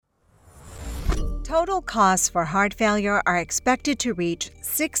Total costs for heart failure are expected to reach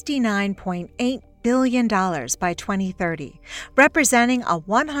 $69.8 billion by 2030, representing a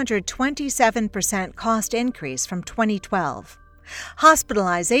 127% cost increase from 2012.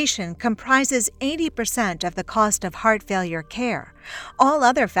 Hospitalization comprises 80% of the cost of heart failure care. All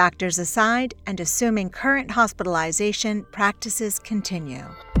other factors aside, and assuming current hospitalization practices continue.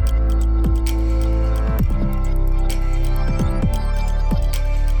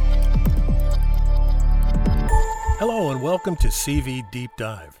 Hello and welcome to CV Deep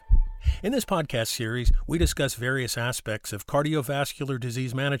Dive. In this podcast series, we discuss various aspects of cardiovascular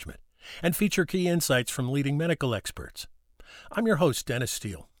disease management and feature key insights from leading medical experts. I'm your host, Dennis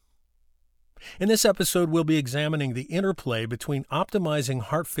Steele. In this episode, we'll be examining the interplay between optimizing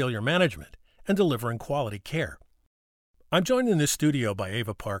heart failure management and delivering quality care. I'm joined in this studio by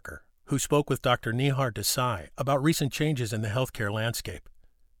Ava Parker, who spoke with Dr. Nihar Desai about recent changes in the healthcare landscape.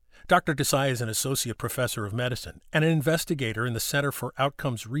 Dr. Desai is an associate professor of medicine and an investigator in the Center for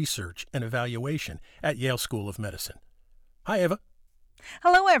Outcomes Research and Evaluation at Yale School of Medicine. Hi, Ava.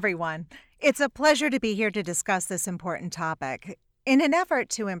 Hello, everyone. It's a pleasure to be here to discuss this important topic. In an effort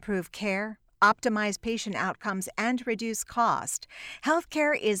to improve care, optimize patient outcomes, and reduce cost,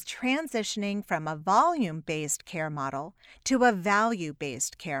 healthcare is transitioning from a volume-based care model to a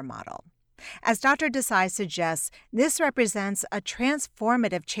value-based care model. As Dr. Desai suggests, this represents a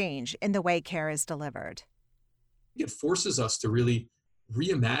transformative change in the way care is delivered. It forces us to really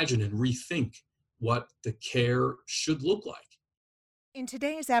reimagine and rethink what the care should look like. In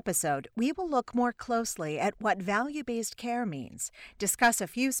today's episode, we will look more closely at what value-based care means, discuss a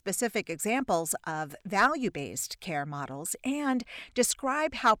few specific examples of value-based care models, and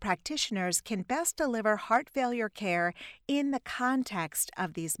describe how practitioners can best deliver heart failure care in the context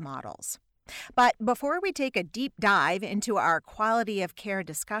of these models. But before we take a deep dive into our quality of care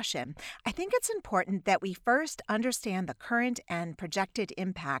discussion, I think it's important that we first understand the current and projected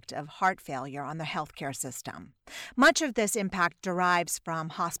impact of heart failure on the healthcare system. Much of this impact derives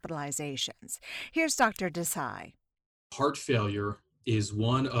from hospitalizations. Here's Dr. Desai. Heart failure is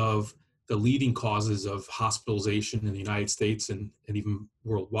one of the leading causes of hospitalization in the United States and even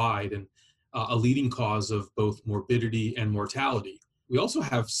worldwide, and a leading cause of both morbidity and mortality. We also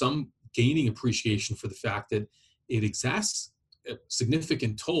have some gaining appreciation for the fact that it exacts a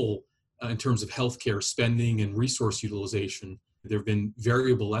significant toll in terms of healthcare spending and resource utilization. There have been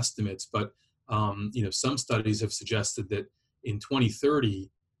variable estimates, but some studies have suggested that in 2030,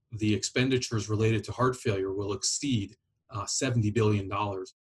 the expenditures related to heart failure will exceed $70 billion.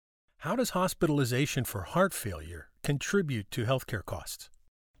 How does hospitalization for heart failure contribute to healthcare costs?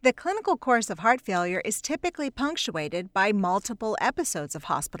 The clinical course of heart failure is typically punctuated by multiple episodes of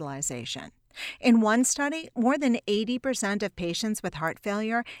hospitalization. In one study, more than 80% of patients with heart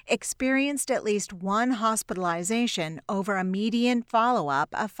failure experienced at least one hospitalization over a median follow-up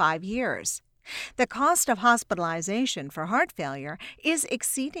of 5 years. The cost of hospitalization for heart failure is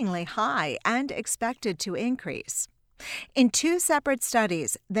exceedingly high and expected to increase. In two separate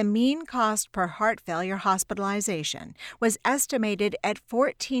studies, the mean cost per heart failure hospitalization was estimated at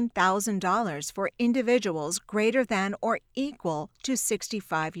 $14,000 for individuals greater than or equal to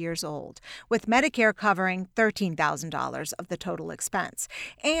 65 years old, with Medicare covering $13,000 of the total expense,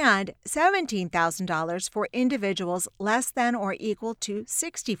 and $17,000 for individuals less than or equal to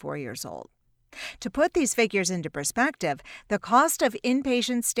 64 years old. To put these figures into perspective, the cost of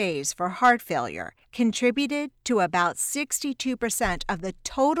inpatient stays for heart failure contributed to about 62% of the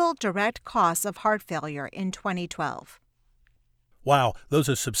total direct costs of heart failure in 2012. Wow, those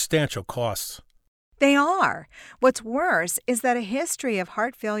are substantial costs. They are. What's worse is that a history of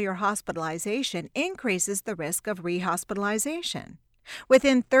heart failure hospitalization increases the risk of rehospitalization.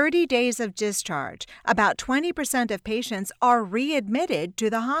 Within 30 days of discharge, about 20% of patients are readmitted to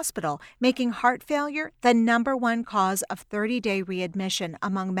the hospital, making heart failure the number one cause of 30-day readmission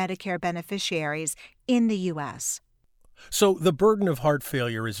among Medicare beneficiaries in the U.S. So the burden of heart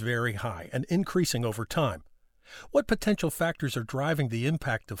failure is very high and increasing over time. What potential factors are driving the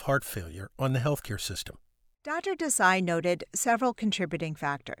impact of heart failure on the healthcare system? Dr. Desai noted several contributing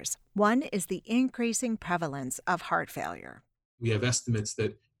factors. One is the increasing prevalence of heart failure. We have estimates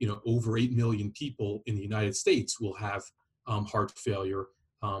that over 8 million people in the United States will have heart failure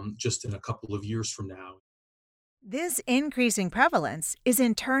just in a couple of years from now. This increasing prevalence is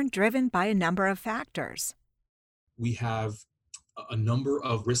in turn driven by a number of factors. We have a number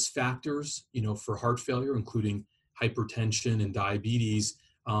of risk factors, for heart failure, including hypertension and diabetes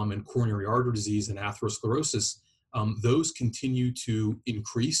and coronary artery disease and atherosclerosis. Those continue to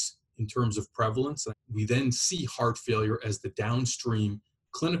increase in terms of prevalence. We then see heart failure as the downstream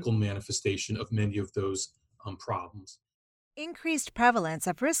clinical manifestation of many of those problems. Increased prevalence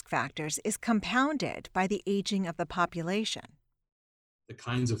of risk factors is compounded by the aging of the population. The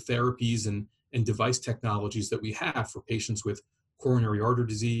kinds of therapies and device technologies that we have for patients with coronary artery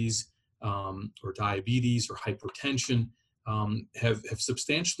disease or diabetes or hypertension have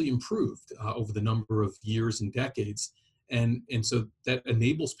substantially improved over the number of years and decades. And so that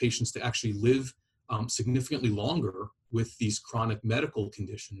enables patients to actually live significantly longer with these chronic medical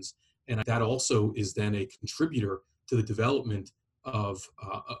conditions. And that also is then a contributor to the development of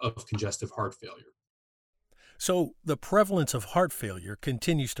congestive heart failure. So the prevalence of heart failure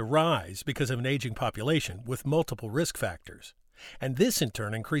continues to rise because of an aging population with multiple risk factors. And this in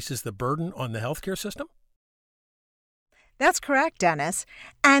turn increases the burden on the healthcare system? That's correct, Dennis.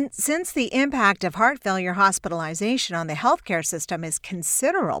 And since the impact of heart failure hospitalization on the healthcare system is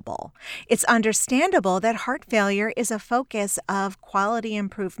considerable, it's understandable that heart failure is a focus of quality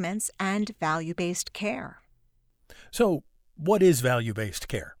improvements and value-based care. So, what is value-based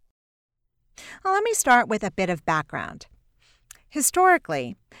care? Well, let me start with a bit of background.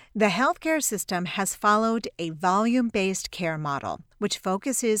 Historically, the healthcare system has followed a volume-based care model, which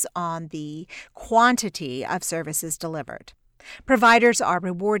focuses on the quantity of services delivered. Providers are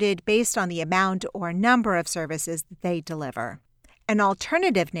rewarded based on the amount or number of services that they deliver. An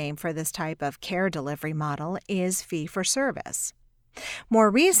alternative name for this type of care delivery model is fee-for-service. More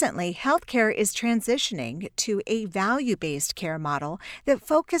recently, healthcare is transitioning to a value-based care model that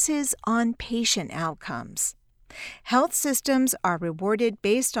focuses on patient outcomes. Health systems are rewarded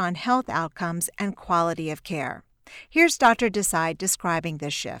based on health outcomes and quality of care. Here's Dr. Desai describing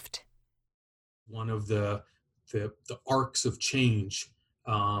this shift. One of the arcs of change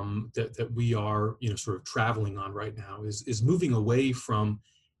that we are sort of traveling on right now is moving away from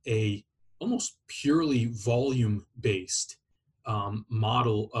a almost purely volume-based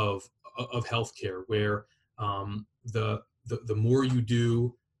model of healthcare, where the more you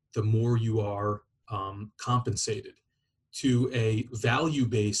do, the more you are compensated, to a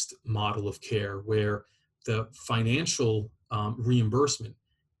value-based model of care where the financial reimbursement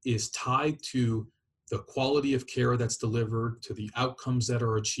is tied to the quality of care that's delivered, to the outcomes that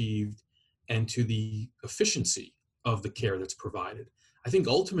are achieved, and to the efficiency of the care that's provided. I think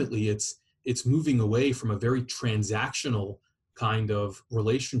ultimately it's moving away from a very transactional kind of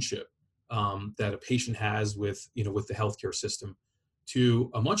relationship that a patient has with the healthcare system,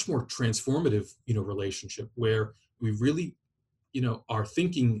 to a much more transformative relationship where we really are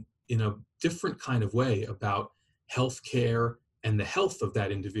thinking in a different kind of way about healthcare and the health of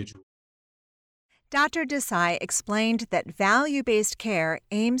that individual. Dr. Desai explained that value-based care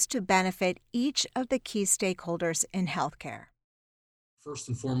aims to benefit each of the key stakeholders in healthcare. First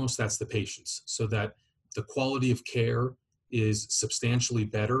and foremost, that's the patients, so that the quality of care is substantially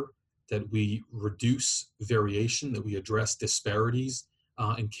better, that we reduce variation, that we address disparities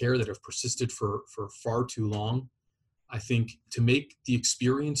in care that have persisted for far too long. I think to make the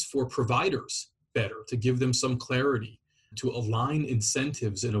experience for providers better, to give them some clarity, to align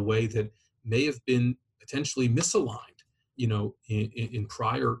incentives in a way that may have been potentially misaligned, in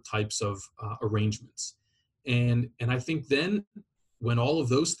prior types of arrangements. And I think then when all of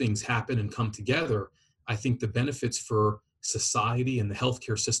those things happen and come together, I think the benefits for society and the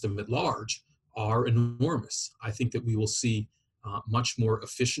healthcare system at large are enormous. I think that we will see much more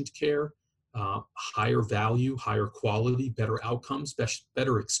efficient care, higher value, higher quality, better outcomes,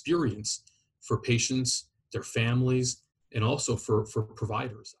 better experience for patients, their families, and also for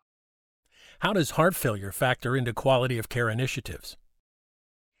providers. How does heart failure factor into quality of care initiatives?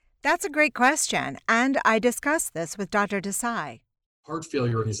 That's a great question, and I discussed this with Dr. Desai. Heart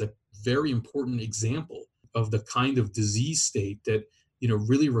failure is a very important example of the kind of disease state that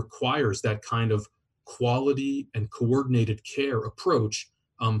really requires that kind of quality and coordinated care approach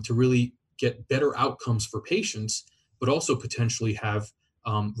to really get better outcomes for patients, but also potentially have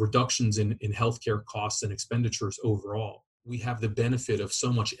reductions in healthcare costs and expenditures overall. We have the benefit of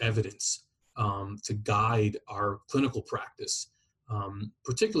so much evidence to guide our clinical practice,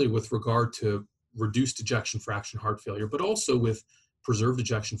 particularly with regard to reduced ejection fraction heart failure, but also with preserved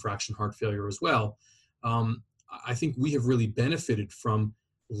ejection fraction heart failure as well. I think we have really benefited from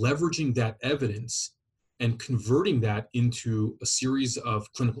leveraging that evidence and converting that into a series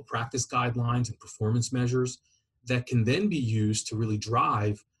of clinical practice guidelines and performance measures that can then be used to really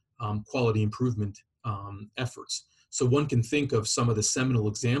drive quality improvement efforts. So one can think of some of the seminal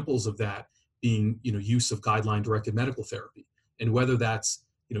examples of that being, use of guideline-directed medical therapy, and whether that's,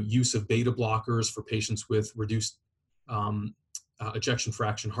 use of beta blockers for patients with reduced ejection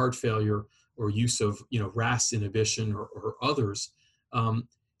fraction heart failure, or use of, RAS inhibition or others.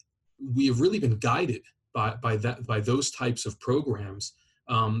 we have really been guided by those types of programs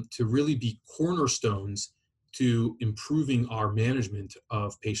to really be cornerstones to improving our management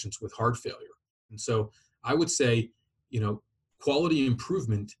of patients with heart failure. And so I would say, quality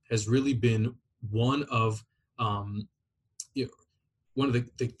improvement has really been one of one of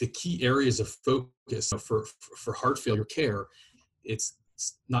the key areas of focus for heart failure care. It's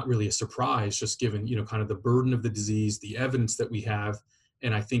not really a surprise, just given kind of the burden of the disease, the evidence that we have,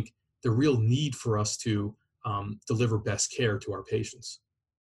 and I think the real need for us to deliver best care to our patients.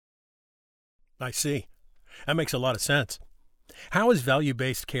 I see. That makes a lot of sense. How is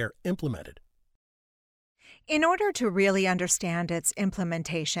value-based care implemented? In order to really understand its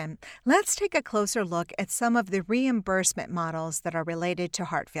implementation, let's take a closer look at some of the reimbursement models that are related to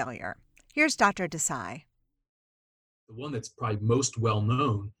heart failure. Here's Dr. Desai. The one that's probably most well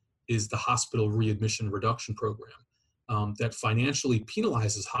known is the Hospital Readmission Reduction Program that financially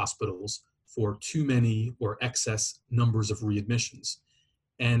penalizes hospitals for too many or excess numbers of readmissions.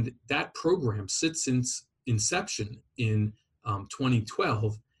 And that program, since its inception in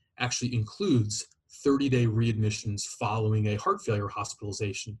 2012, actually includes 30-day readmissions following a heart failure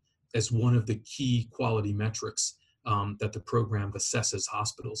hospitalization as one of the key quality metrics that the program assesses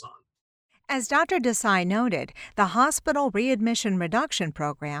hospitals on. As Dr. Desai noted, the Hospital Readmission Reduction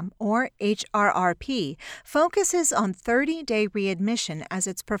Program, or HRRP, focuses on 30-day readmission as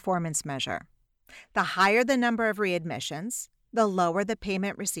its performance measure. The higher the number of readmissions, the lower the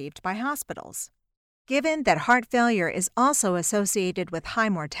payment received by hospitals. Given that heart failure is also associated with high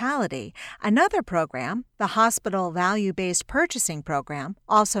mortality, another program, the Hospital Value-Based Purchasing Program,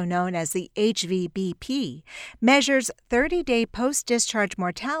 also known as the HVBP, measures 30-day post-discharge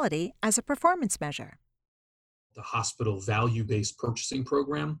mortality as a performance measure. The Hospital Value-Based Purchasing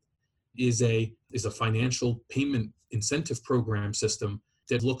Program is a financial payment incentive program system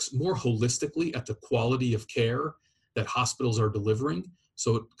that looks more holistically at the quality of care that hospitals are delivering.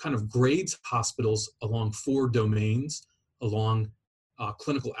 So it kind of grades hospitals along 4 domains, along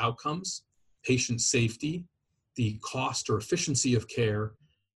clinical outcomes, patient safety, the cost or efficiency of care,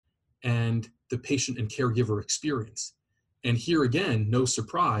 and the patient and caregiver experience. And here again, no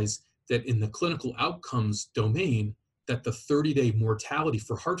surprise that in the clinical outcomes domain, that the 30-day mortality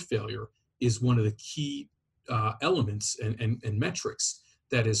for heart failure is one of the key elements and metrics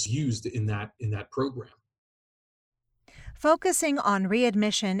that is used in that program. Focusing on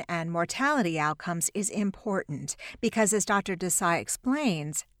readmission and mortality outcomes is important because, as Dr. Desai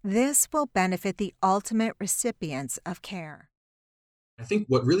explains, this will benefit the ultimate recipients of care. I think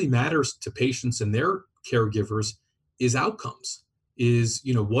what really matters to patients and their caregivers is outcomes,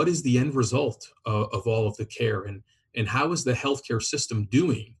 what is the end result of all of the care, and how is the healthcare system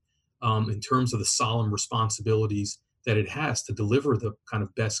doing in terms of the solemn responsibilities that it has to deliver the kind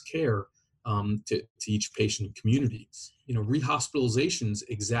of best care to each patient and community. Rehospitalizations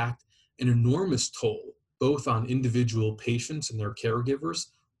exact an enormous toll, both on individual patients and their caregivers,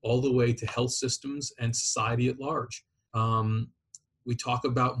 all the way to health systems and society at large. We talk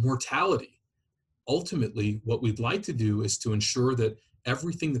about mortality. Ultimately, what we'd like to do is to ensure that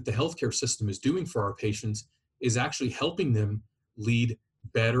everything that the healthcare system is doing for our patients is actually helping them lead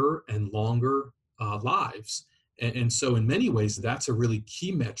better and longer lives. And so in many ways, that's a really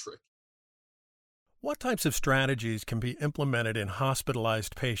key metric. What types of strategies can be implemented in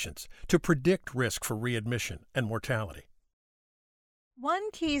hospitalized patients to predict risk for readmission and mortality? One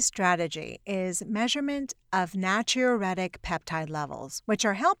key strategy is measurement of natriuretic peptide levels, which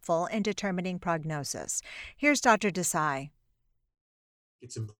are helpful in determining prognosis. Here's Dr. Desai.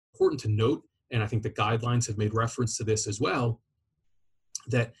 It's important to note, and I think the guidelines have made reference to this as well,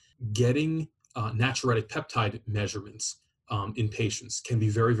 that getting natriuretic peptide measurements in patients can be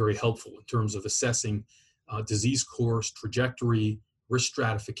very, very helpful in terms of assessing disease course, trajectory, risk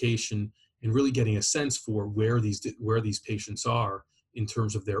stratification, and really getting a sense for where these patients are in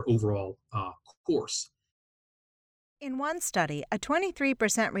terms of their overall course. In one study, a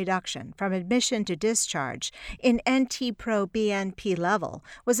 23% reduction from admission to discharge in NT-proBNP level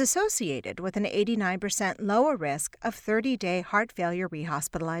was associated with an 89% lower risk of 30-day heart failure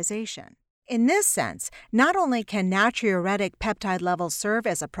rehospitalization. In this sense, not only can natriuretic peptide levels serve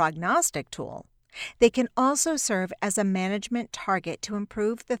as a prognostic tool, they can also serve as a management target to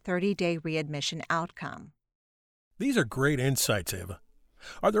improve the 30-day readmission outcome. These are great insights, Ava.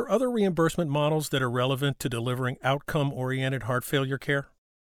 Are there other reimbursement models that are relevant to delivering outcome-oriented heart failure care?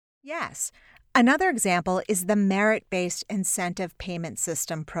 Yes. Another example is the Merit-Based Incentive Payment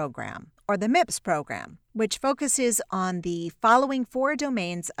System program, or the MIPS program, which focuses on the following 4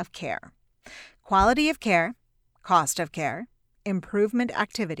 domains of care: quality of care, cost of care, improvement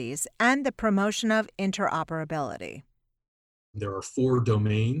activities, and the promotion of interoperability. There are 4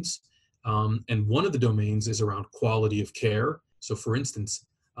 domains, and one of the domains is around quality of care. So, for instance,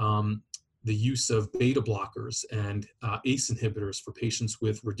 the use of beta blockers and ACE inhibitors for patients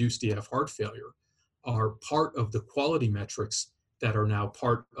with reduced EF heart failure are part of the quality metrics that are now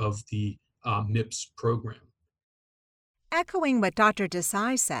part of the MIPS program. Echoing what Dr.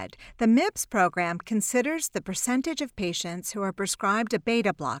 Desai said, the MIPS program considers the percentage of patients who are prescribed a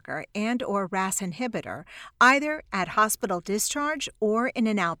beta blocker and/or RAS inhibitor, either at hospital discharge or in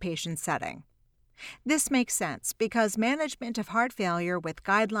an outpatient setting. This makes sense because management of heart failure with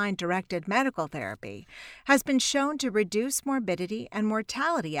guideline-directed medical therapy has been shown to reduce morbidity and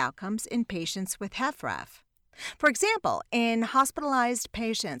mortality outcomes in patients with HFrEF. For example, in hospitalized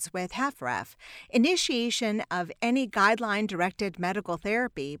patients with HFrEF, initiation of any guideline-directed medical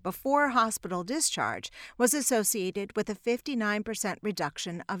therapy before hospital discharge was associated with a 59%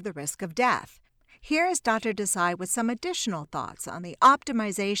 reduction of the risk of death. Here is Dr. Desai with some additional thoughts on the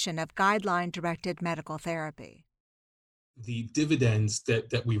optimization of guideline-directed medical therapy. The dividends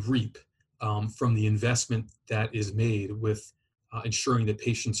that we reap from the investment that is made with ensuring that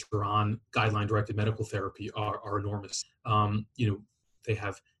patients who are on guideline-directed medical therapy are enormous. They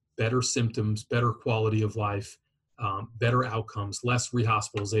have better symptoms, better quality of life, better outcomes, less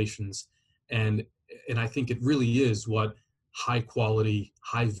rehospitalizations, and I think it really is what high-quality,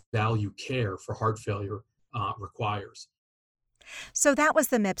 high-value care for heart failure requires. So that was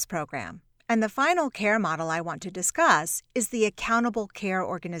the MIPS program. And the final care model I want to discuss is the Accountable Care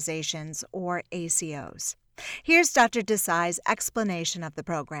Organizations, or ACOs. Here's Dr. Desai's explanation of the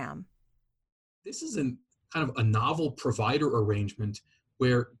program. This is kind of a novel provider arrangement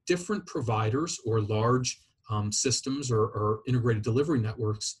where different providers or large systems or integrated delivery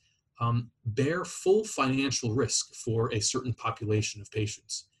networks bear full financial risk for a certain population of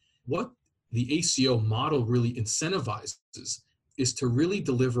patients. What the ACO model really incentivizes is to really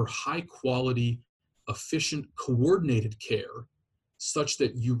deliver high quality, efficient, coordinated care such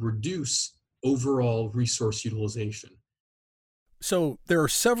that you reduce overall resource utilization. So there are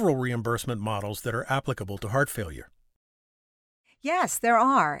several reimbursement models that are applicable to heart failure. Yes, there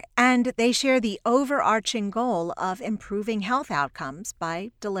are, and they share the overarching goal of improving health outcomes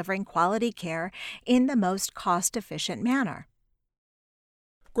by delivering quality care in the most cost-efficient manner.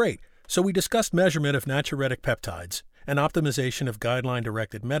 Great. So we discussed measurement of natriuretic peptides and optimization of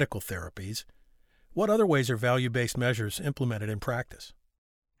guideline-directed medical therapies. What other ways are value-based measures implemented in practice?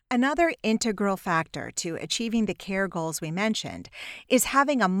 Another integral factor to achieving the care goals we mentioned is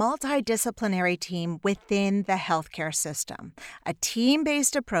having a multidisciplinary team within the healthcare system. A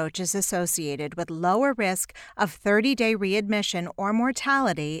team-based approach is associated with lower risk of 30-day readmission or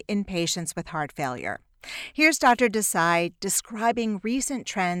mortality in patients with heart failure. Here's Dr. Desai describing recent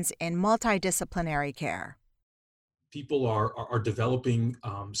trends in multidisciplinary care. People are developing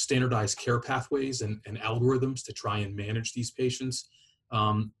standardized care pathways and algorithms to try and manage these patients.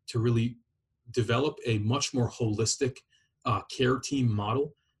 To really develop a much more holistic care team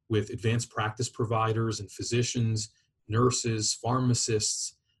model with advanced practice providers and physicians, nurses,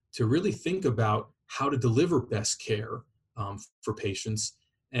 pharmacists, to really think about how to deliver best care for patients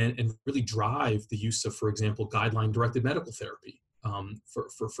and really drive the use of, for example, guideline-directed medical therapy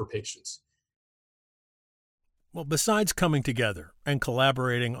for patients. Well, besides coming together and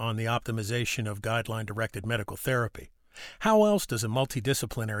collaborating on the optimization of guideline-directed medical therapy, how else does a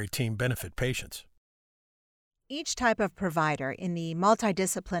multidisciplinary team benefit patients? Each type of provider in the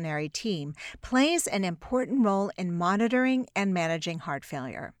multidisciplinary team plays an important role in monitoring and managing heart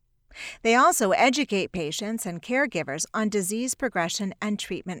failure. They also educate patients and caregivers on disease progression and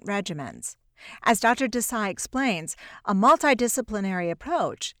treatment regimens. As Dr. Desai explains, a multidisciplinary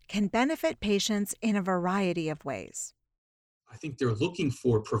approach can benefit patients in a variety of ways. I think they're looking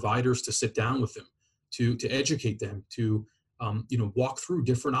for providers to sit down with them, to educate them, to walk through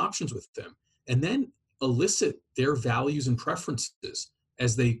different options with them, and then elicit their values and preferences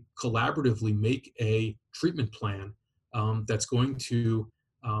as they collaboratively make a treatment plan that's going to,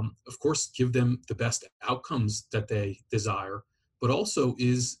 of course, give them the best outcomes that they desire, but also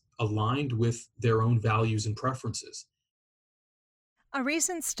is aligned with their own values and preferences. A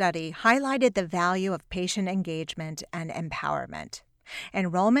recent study highlighted the value of patient engagement and empowerment.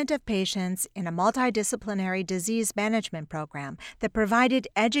 Enrollment of patients in a multidisciplinary disease management program that provided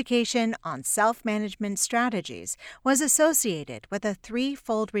education on self-management strategies was associated with a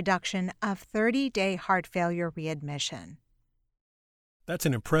 3-fold reduction of 30-day heart failure readmission. That's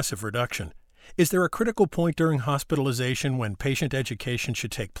an impressive reduction. Is there a critical point during hospitalization when patient education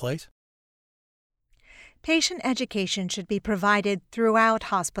should take place? Patient education should be provided throughout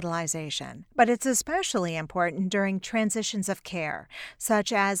hospitalization, but it's especially important during transitions of care,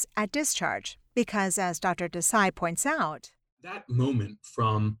 such as at discharge, because, as Dr. Desai points out, that moment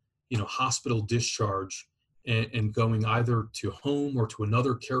from hospital discharge and going either to home or to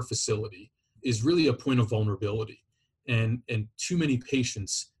another care facility is really a point of vulnerability. And too many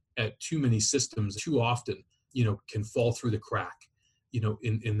patients at too many systems too often, can fall through the crack,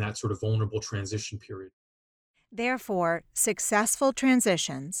 in that sort of vulnerable transition period. Therefore, successful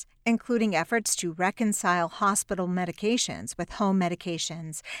transitions, including efforts to reconcile hospital medications with home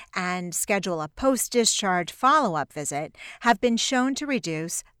medications and schedule a post-discharge follow-up visit, have been shown to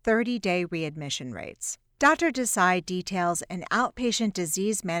reduce 30-day readmission rates. Dr. Desai details an outpatient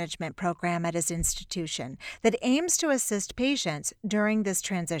disease management program at his institution that aims to assist patients during this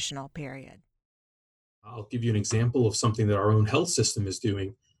transitional period. I'll give you an example of something that our own health system is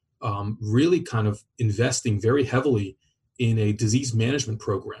doing. Really kind of investing very heavily in a disease management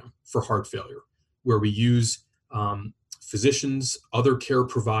program for heart failure, where we use physicians, other care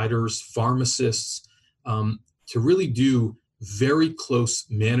providers, pharmacists, to really do very close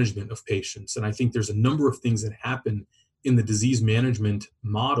management of patients. And I think there's a number of things that happen in the disease management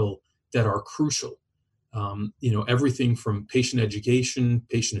model that are crucial. Everything from patient education,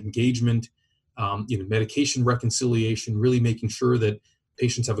 patient engagement, medication reconciliation, really making sure that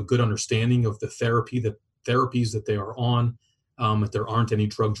patients have a good understanding of the therapies that they are on, if there aren't any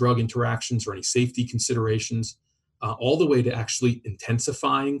drug-drug interactions or any safety considerations, all the way to actually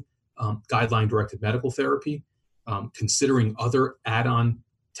intensifying guideline-directed medical therapy, considering other add-on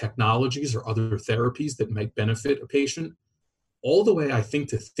technologies or other therapies that might benefit a patient, all the way, I think,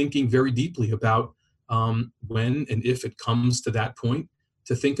 to thinking very deeply about when and if it comes to that point,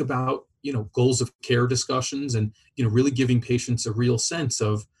 to think about goals of care discussions and really giving patients a real sense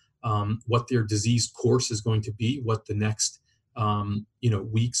of what their disease course is going to be, what the next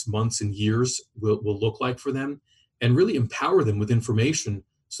weeks, months, and years will look like for them, and really empower them with information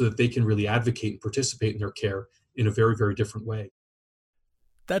so that they can really advocate and participate in their care in a very, very different way.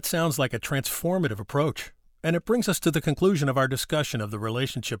 That sounds like a transformative approach, and it brings us to the conclusion of our discussion of the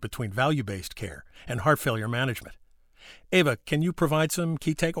relationship between value-based care and heart failure management. Ava, can you provide some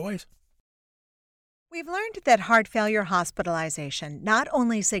key takeaways? We've learned that heart failure hospitalization not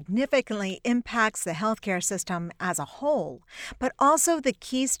only significantly impacts the healthcare system as a whole, but also the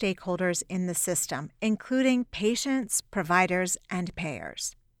key stakeholders in the system, including patients, providers, and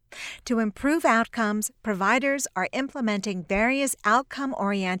payers. To improve outcomes, providers are implementing various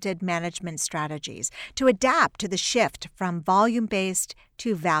outcome-oriented management strategies to adapt to the shift from volume-based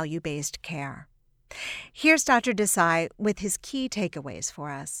to value-based care. Here's Dr. Desai with his key takeaways for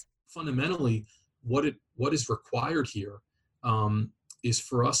us. Fundamentally, what is required here is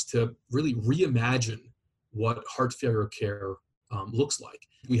for us to really reimagine what heart failure care looks like.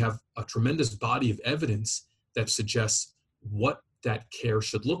 We have a tremendous body of evidence that suggests what that care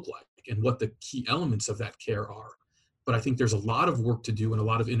should look like and what the key elements of that care are. But I think there's a lot of work to do and a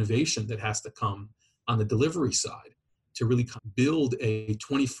lot of innovation that has to come on the delivery side to really build a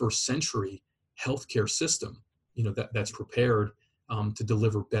 21st century healthcare system, that's prepared to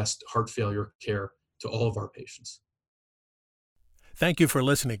deliver best heart failure care to all of our patients. Thank you for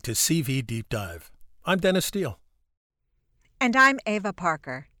listening to CV Deep Dive. I'm Dennis Steele. And I'm Ava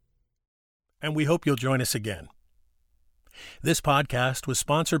Parker. And we hope you'll join us again. This podcast was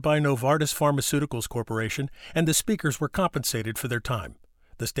sponsored by Novartis Pharmaceuticals Corporation, and the speakers were compensated for their time.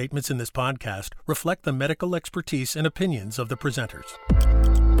 The statements in this podcast reflect the medical expertise and opinions of the presenters.